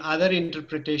 The other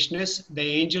interpretation is the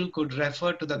angel could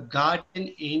refer to the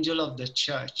guardian angel of the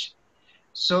church.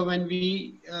 So when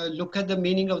we look at the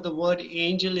meaning of the word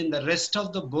angel in the rest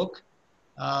of the book,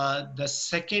 the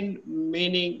second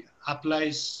meaning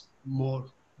applies more.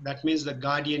 That means the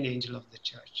guardian angel of the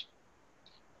church.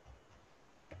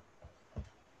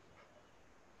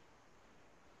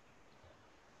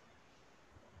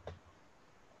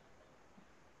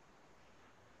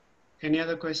 Any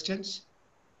other questions?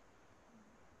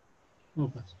 No,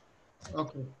 Pastor.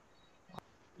 Okay.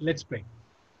 Let's pray.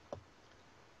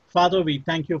 Father, we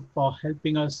thank you for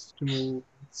helping us to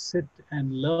sit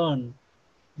and learn,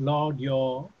 Lord,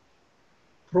 your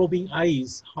probing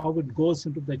eyes, how it goes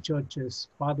into the churches.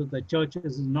 Father, the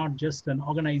churches is not just an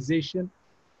organization,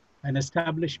 an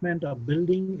establishment, a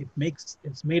building.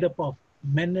 It's made up of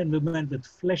men and women with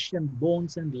flesh and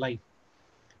bones and life.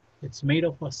 It's made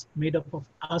up of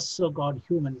us, oh God,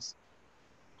 humans.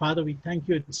 Father, we thank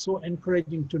you. It's so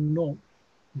encouraging to know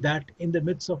that in the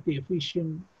midst of the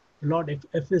Ephesian, Lord,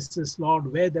 Ephesus,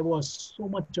 Lord, where there was so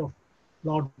much of,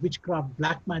 Lord, witchcraft,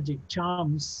 black magic,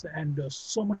 charms, and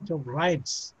so much of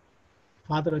riots,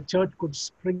 Father, a church could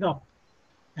spring up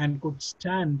and could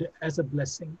stand as a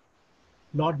blessing.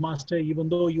 Lord, Master, even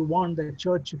though you want the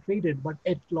church faded, but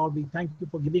yet, Lord, we thank you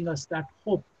for giving us that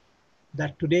hope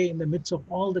that today, in the midst of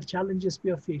all the challenges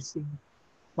we are facing,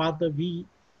 Father, we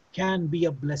can be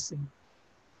a blessing.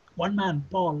 One man,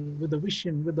 Paul, with a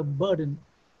vision, with a burden,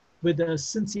 with a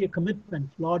sincere commitment,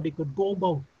 Lord, he could go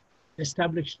about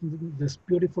establishing this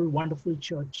beautiful, wonderful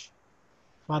church.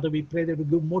 Father, we pray that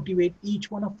you motivate each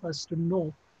one of us to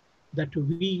know that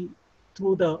we,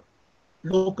 through the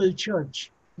local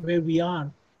church where we are,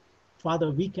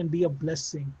 Father, we can be a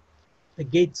blessing. The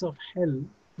gates of hell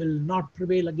will not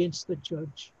prevail against the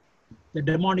church. The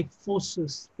demonic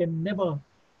forces can never,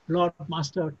 Lord,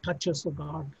 Master, touch us, O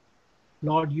God.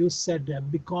 Lord, you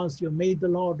said, because you made the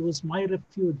Lord, who is my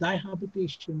refuge, thy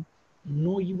habitation,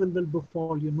 no evil will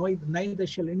befall you, neither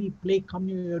shall any plague come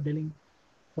near your dwelling.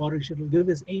 For he shall give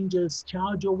his angels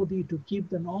charge over thee to keep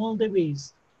them all the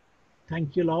ways.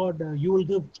 Thank you, Lord. You will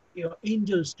give your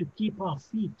angels to keep our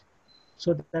feet,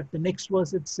 so that the next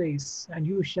verse it says, and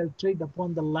you shall tread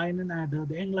upon the lion and adder,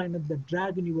 the young lion and the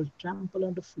dragon you will trample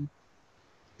under feet.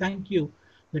 Thank you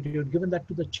that you have given that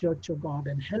to the church of God,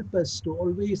 and help us to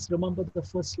always remember the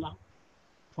first love.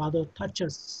 Father, touch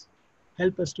us.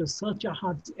 Help us to search our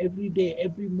hearts every day,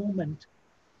 every moment.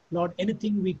 Lord,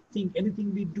 anything we think,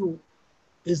 anything we do,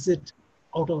 is it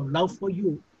out of love for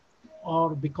you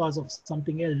or because of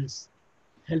something else?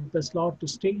 Help us, Lord, to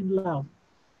stay in love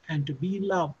and to be in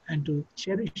love and to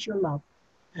cherish your love.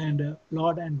 And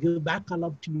Lord, and give back our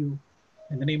love to you.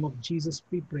 In the name of Jesus,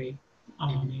 we pray.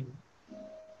 Amen.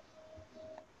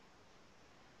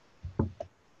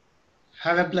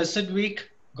 Have a blessed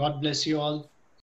week. God bless you all.